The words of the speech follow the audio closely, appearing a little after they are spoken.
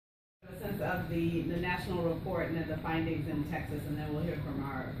of the national report and then the findings in Texas, and then we'll hear from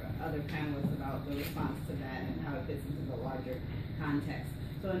our other panelists about the response to that and how it fits into the larger context.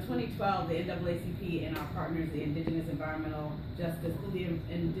 So in 2012, the NAACP and our partners, the Indigenous Environmental Justice, the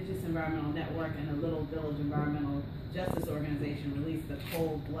Indigenous Environmental Network, and the Little Village Environmental Justice Organization released the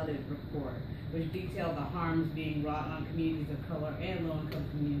Cold-Blooded Report, which detailed the harms being wrought on communities of color and low-income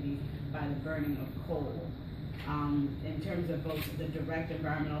communities by the burning of coal. In terms of both the direct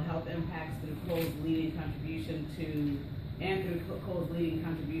environmental health impacts through coal's leading contribution to the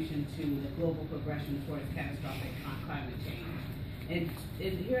global progression towards catastrophic climate change. And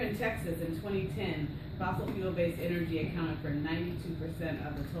here in Texas, in 2010, fossil fuel-based energy accounted for 92%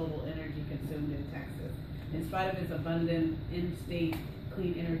 of the total energy consumed in Texas. In spite of its abundant in-state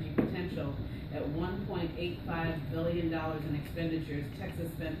clean energy potential, at $1.85 billion in expenditures,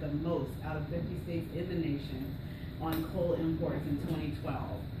 Texas spent the most out of 50 states in the nation on coal imports in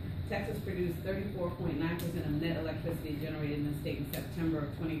 2012. Texas produced 34.9% of net electricity generated in the state in September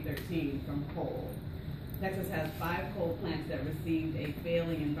of 2013 from coal. Texas has 5 coal plants that received a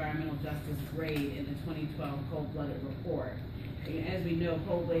failing environmental justice grade in the 2012 Cold-Blooded Report. And as we know,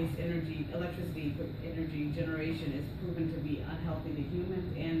 coal-based electricity energy generation is proven to be unhealthy to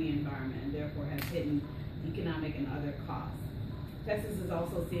humans and the environment, and therefore has hidden economic and other costs. Texas is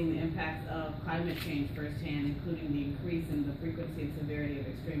also seeing the impacts of climate change firsthand, including the increase in the frequency and severity of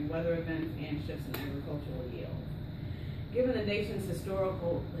extreme weather events and shifts in agricultural yields. Given the nation's historic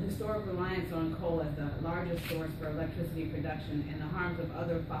reliance on coal as the largest source for electricity production and the harms of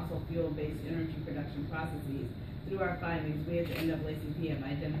other fossil fuel-based energy production processes, through our findings, we at the NAACP have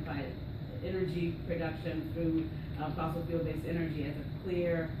identified energy production through fossil fuel-based energy as a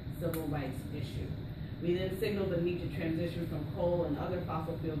clear civil rights issue. We then signaled the need to transition from coal and other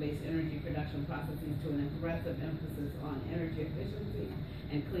fossil fuel-based energy production processes to an aggressive emphasis on energy efficiency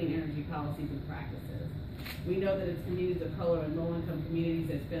and clean energy policies and practices. We know that it's communities of color and low-income communities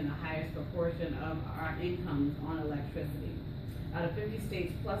that spend the highest proportion of our incomes on electricity. Out of 50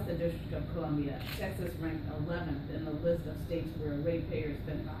 states plus the District of Columbia, Texas ranked 11th in the list of states where ratepayers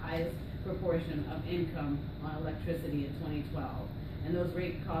spent the highest proportion of income on electricity in 2012. And those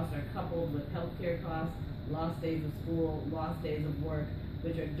rate costs are coupled with healthcare costs, lost days of school, lost days of work,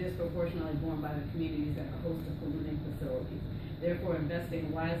 which are disproportionately borne by the communities that host the polluting facilities. Therefore,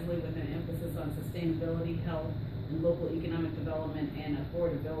 investing wisely with an emphasis on sustainability, health, and local economic development and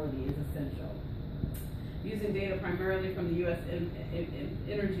affordability is essential. Using data primarily from the U.S.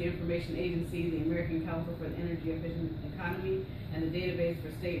 Energy Information Agency, the American Council for the Energy Efficient Economy, and the Database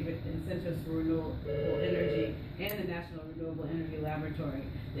for State Incentives for Renewable Energy, and the National Renewable Energy Laboratory,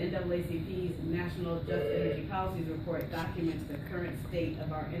 the NAACP's National Just Energy Policies Report documents the current state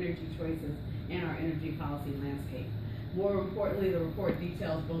of our energy choices and our energy policy landscape. More importantly, the report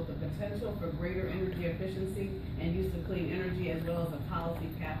details both the potential for greater energy efficiency and use of clean energy, as well as the policy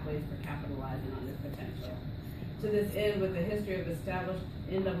pathways for capitalizing on this potential. To this end, with a history of established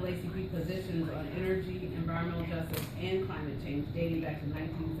NAACP positions on energy, environmental justice, and climate change dating back to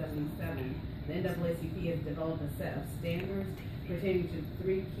 1977, the NAACP has developed a set of standards pertaining to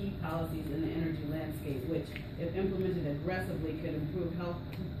 3 key policies in the energy landscape, which, if implemented aggressively, could improve health,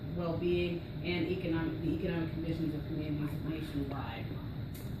 well-being, and the economic conditions of communities nationwide.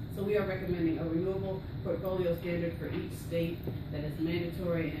 So we are recommending a renewable portfolio standard for each state that is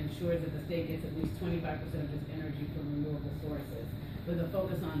mandatory and ensures that the state gets at least 25% of its energy from renewable sources, with a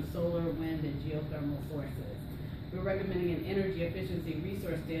focus on solar, wind, and geothermal sources. We're recommending an energy efficiency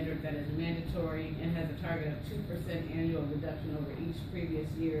resource standard that is mandatory and has a target of 2% annual reduction over each previous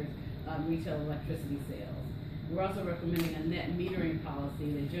year's retail electricity sales. We're also recommending a net metering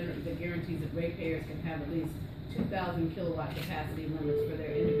policy that guarantees that ratepayers can have at least 2,000 kilowatt capacity limits for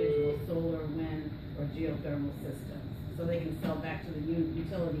their individual solar, wind, or geothermal systems, so they can sell back to the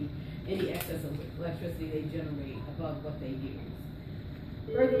utility any excess of electricity they generate above what they use.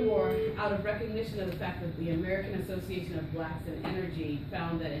 Furthermore, out of recognition of the fact that the American Association of Blacks in Energy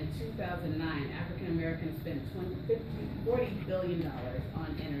found that in 2009, African Americans spent $40 billion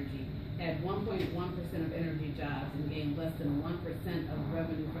on energy, had 1.1% of energy jobs, and gained less than 1% of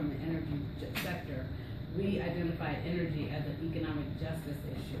revenue from the energy sector, we identified energy as an economic justice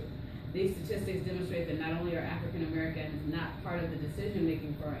issue. These statistics demonstrate that not only are African Americans not part of the decision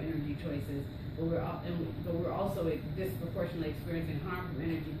making for our energy choices, but we're also disproportionately experiencing harm from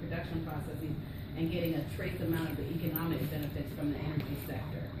energy production processes and getting a trace amount of the economic benefits from the energy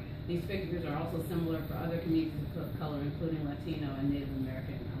sector. These figures are also similar for other communities of color, including Latino and Native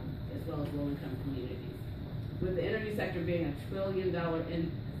American, as well as low-income communities. With the energy sector being a $1 trillion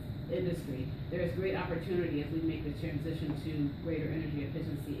industry, there is great opportunity as we make the transition to greater energy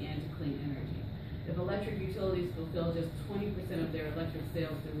efficiency and to clean energy. utilities fulfill just 20% of their electric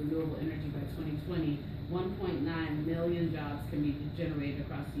sales through renewable energy by 2020, 1.9 million jobs can be generated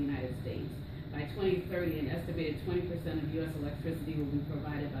across the United States. By 2030, an estimated 20% of U.S. electricity will be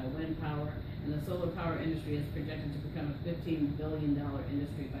provided by wind power, and the solar power industry is projected to become a $15 billion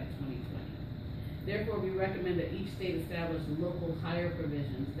industry by 2020. Therefore, we recommend that each state establish local hire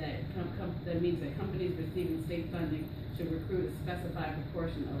provisions that means that companies receiving state funding should recruit a specified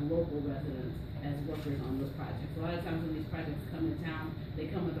proportion of local residents as workers on those projects. A lot of times when these projects come in town, they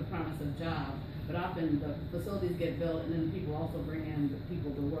come with a promise of jobs, but often the facilities get built and then people also bring in the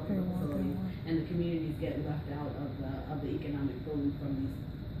people to work in the facilities, and the communities get left out of the economic boom from these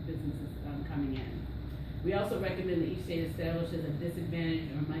businesses coming in. We also recommend that each state establishes a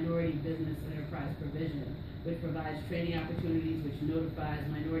disadvantaged or minority business enterprise provision, which provides training opportunities, which notifies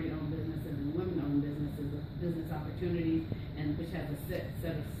minority-owned businesses and women-owned businesses of business opportunities, and which has a set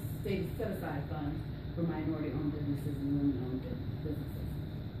aside funds for minority-owned businesses and women-owned businesses.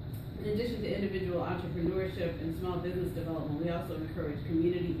 In addition to individual entrepreneurship and small business development, we also encourage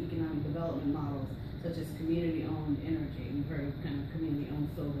community economic development models, such as community-owned energy. We've heard of kind of community-owned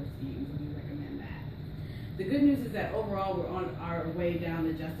solar schemes, and we recommend that. The good news is that overall we're on our way down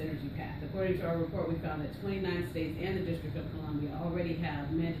the just energy path. According to our report, we found that 29 states and the District of Columbia already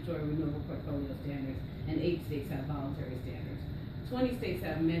have mandatory renewable portfolio standards, and 8 states have voluntary standards. 20 states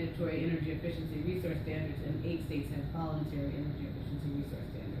have mandatory energy efficiency resource standards, and 8 states have voluntary energy efficiency resource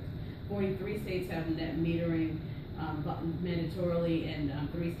standards. 43 states have net metering mandatorily, and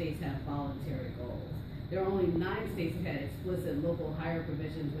 3 states have voluntary goals. There are only 9 states that had explicit local hire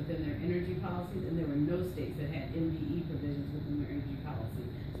provisions within their energy policies, and there were no states that had MDE provisions within their energy policy.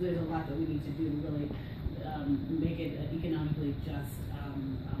 So there's a lot that we need to do to really make it economically just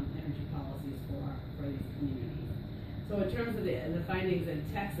energy policies for these communities. So in terms of the findings in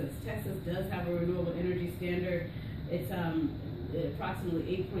Texas, Texas does have a renewable energy standard. It's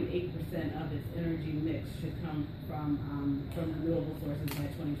approximately 8.8% of its energy mix should come from renewable sources by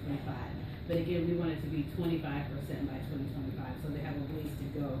 2025. But again, we want it to be 25% by 2025, so they have a ways to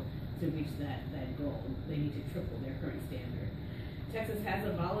go to reach that goal. They need to triple their current standard. Texas has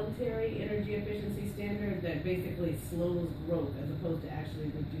a voluntary energy efficiency standard that basically slows growth as opposed to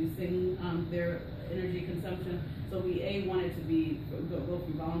actually reducing their energy consumption. So we want it to go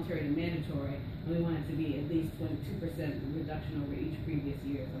from voluntary to mandatory, and we want it to be at least 22% reduction over each previous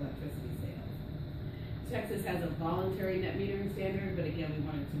year's electricity sales. Texas has a voluntary net metering standard, but again, we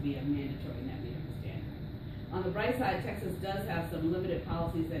want it to be a mandatory net metering standard. On the bright side, Texas does have some limited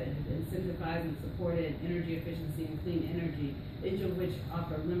policies that incentivize and supported energy efficiency and clean energy, each of which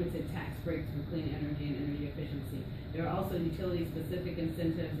offer limited tax breaks for clean energy and energy efficiency. There are also utility-specific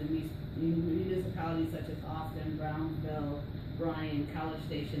incentives in municipalities such as Austin, Brownsville, Bryan, College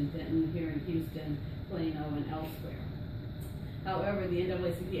Station, Denton, here in Houston, Plano, and elsewhere. However, the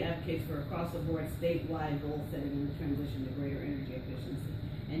NAACP advocates for across-the-board statewide goal setting in the transition to greater energy efficiency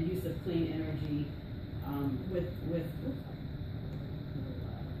and use of clean energy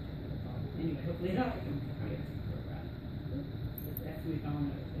anyway, hopefully I can ask me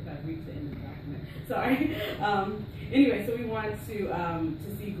if I've reached the end of the document. Sorry. Anyway, so we want to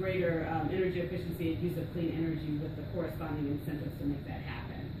see greater energy efficiency and use of clean energy with the corresponding incentives to make that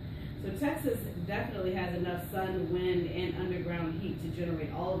happen. So Texas definitely has enough sun, wind, and underground heat to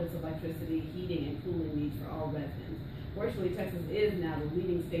generate all of its electricity, heating, and cooling needs for all residents. Fortunately, Texas is now the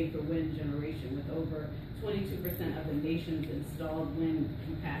leading state for wind generation with over 22% of the nation's installed wind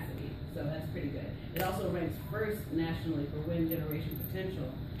capacity. So that's pretty good. It also ranks first nationally for wind generation potential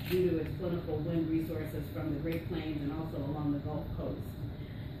due to its plentiful wind resources from the Great Plains and also along the Gulf Coast.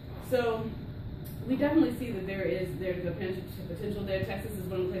 So we definitely see that there's a potential there. Texas is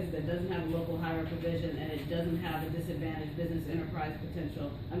one of the places that doesn't have a local hire provision, and it doesn't have a disadvantaged business enterprise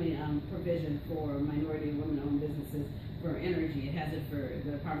provision for minority and women-owned businesses for energy. It has it for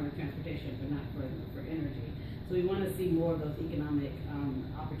the Department of Transportation, but not for energy. So we want to see more of those economic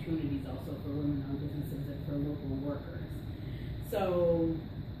opportunities also for women-owned businesses and for local workers. So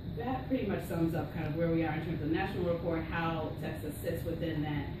that pretty much sums up kind of where we are in terms of the national report, how Texas sits within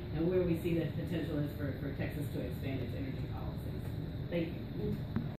that, and where we see the potential is for Texas to expand its energy policies. Thank you.